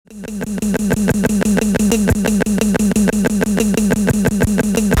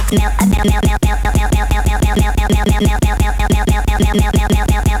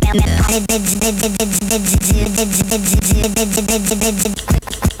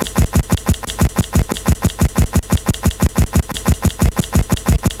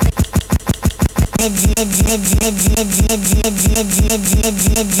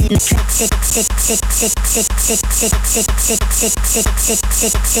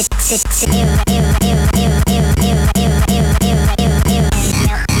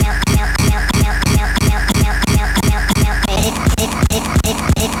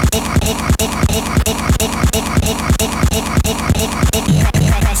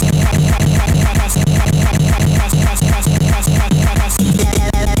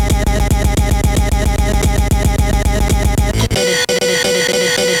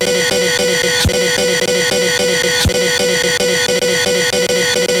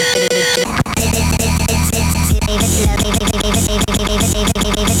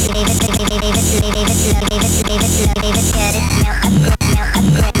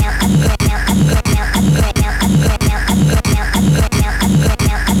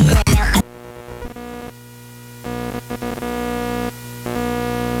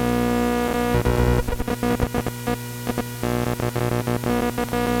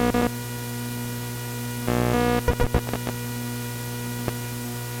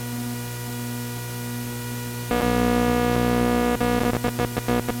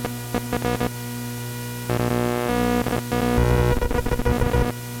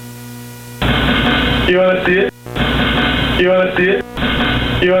You wanna see it? You wanna see it?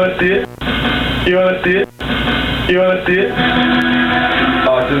 You wanna see it? You wanna see it? You wanna see it?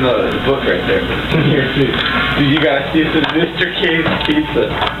 Oh, it's in the book right there. It's in here too. Dude, you gotta see it. It's Mr. K's Pizza.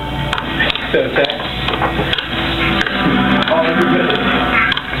 So thanks. Oh, look at this.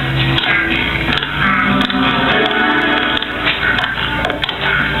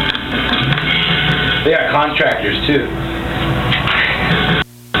 They got contractors too.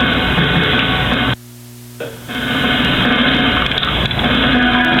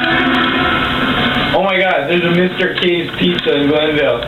 Oh my God, there's a Mr. K's Pizza in Glendale.